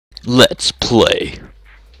Let's play.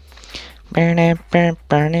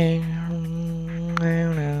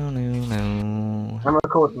 I'm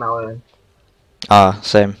recording now, Owen. Ah,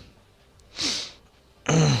 same.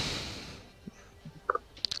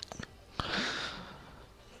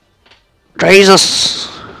 Jesus!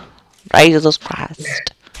 Jesus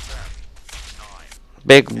Christ.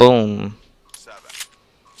 Big boom.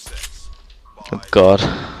 Oh god.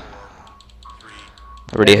 I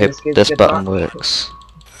really hope this button works.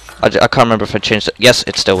 I can't remember if I changed it. Yes,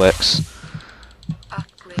 it still works.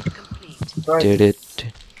 Did it?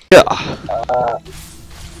 Yeah.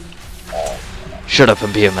 Shut up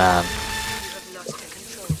and be a man.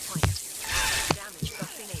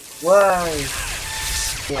 Whoa!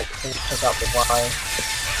 Like, pick up the wire.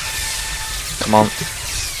 Come on.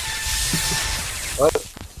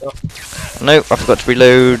 Oh. No, I forgot to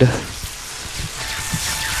reload.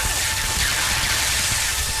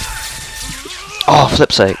 Oh,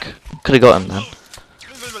 flip's sake. Could have got him then.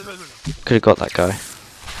 Could have got that guy.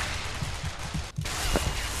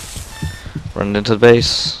 Run into the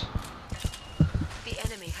base. The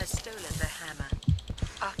enemy has stolen the hammer.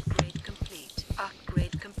 Upgrade complete.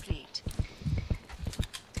 Upgrade complete.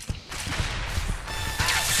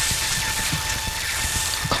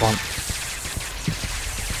 Come on.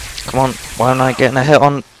 Come on. Why am I getting a hit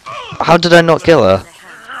on? How did I not kill her?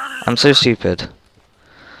 I'm so stupid.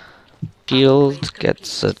 Shield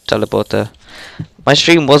gets a teleporter. My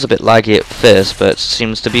stream was a bit laggy at first, but it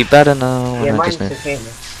seems to be better now. Yeah, I mine's just the same.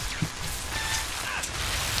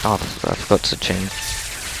 Oh, I forgot to change.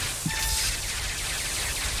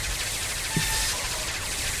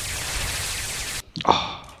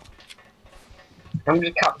 Oh. I'm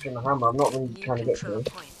just capturing the hammer, I'm not really New trying to get to control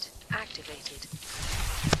it. point activated.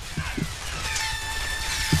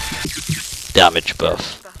 Damage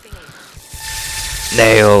buff. Buffing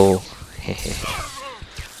Nail.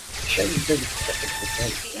 Show you good.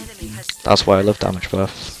 the enemy has That's why I love damage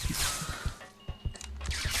buff.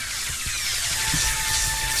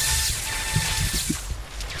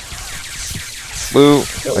 Woo!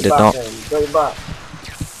 Go I did back not. then, go back.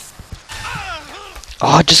 Oh,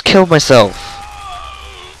 I just killed myself.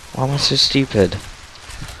 Why am I so stupid?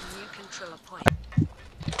 new control point.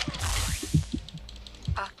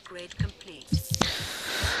 Upgrade complete.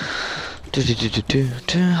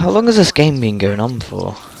 How long has this game been going on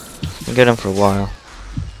for? It's been going on for a while.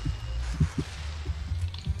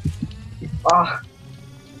 Ah,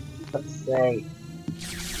 let's say.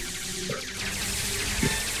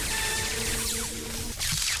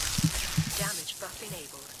 Damage buff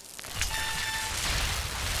enabled.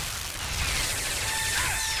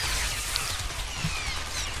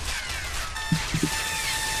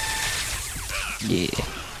 Yeah.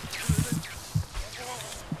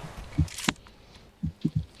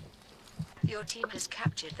 Your team has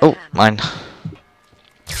captured the Oh, hammer. mine.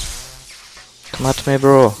 Come at me,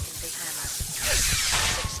 bro.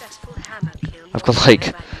 Successful hammer kill. I've Your got, like,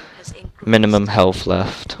 hammer value has increased. Minimum health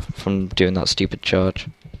left from doing that stupid charge.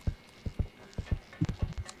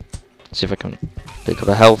 See if I can pick up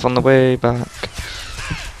a health on the way back.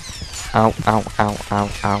 Ow, ow, ow, ow,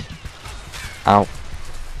 ow. Ow.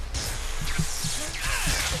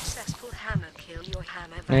 Successful hammer kill. Your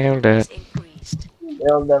hammer Nailed value has it. increased.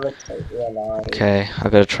 They'll never take you alive. Okay, I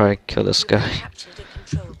gotta try kill this You have guy. captured a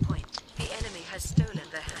control point. The enemy has stolen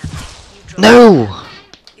the hammer. You drop No!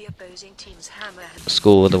 the opposing team's hammer has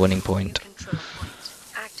Score with a winning New point. control point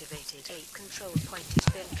activated. A control point has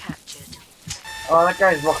been captured. Oh, that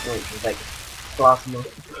guy's rocket launcher is like glass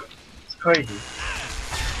milk. It's crazy.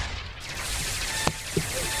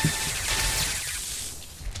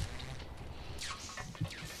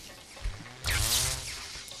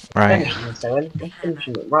 Right. Finishing this, Owen. I'm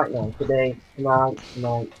finishing it right now. Today, tonight,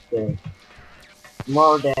 day.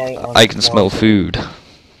 Tomorrow day. I can smell food.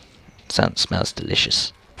 Smells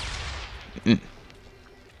delicious.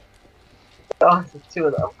 Oh, there's two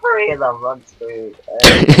of them. 3 of them runs food.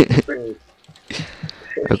 Food.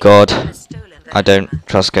 Oh god. Has stolen the I don't hammer.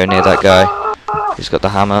 trust going near that guy. He's got the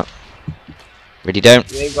hammer. Really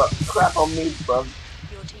don't. You ain't got crap on me, bro.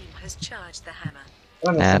 Your team has charged the hammer.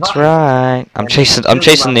 That's right. I'm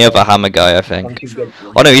chasing the other hammer guy, I I'm think. too good.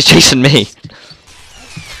 Oh no, he's chasing me. The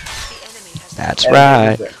enemy has That's stolen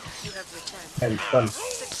right. the hammer. You have returned. And fun.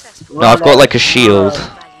 Successful No, I've got like a shield.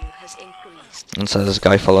 value has increased. And so there's a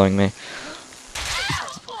guy following me.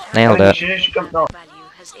 Successful hammer Nailed You it. should have jumped off. value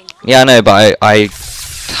has increased. Yeah, I know, but I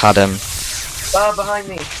had him. Behind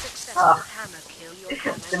me. Successful Ah. hammer kill. Your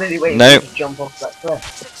hammer The minute waiting No. to jump off that cliff.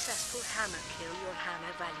 Successful hammer kill. Your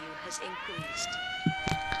hammer value has increased.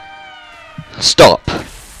 Stop.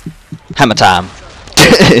 Hammer time.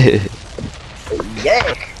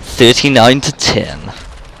 Yeah. 39 to 10.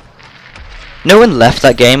 No one left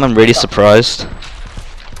that game. I'm really surprised.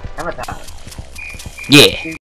 How about that? Yeah.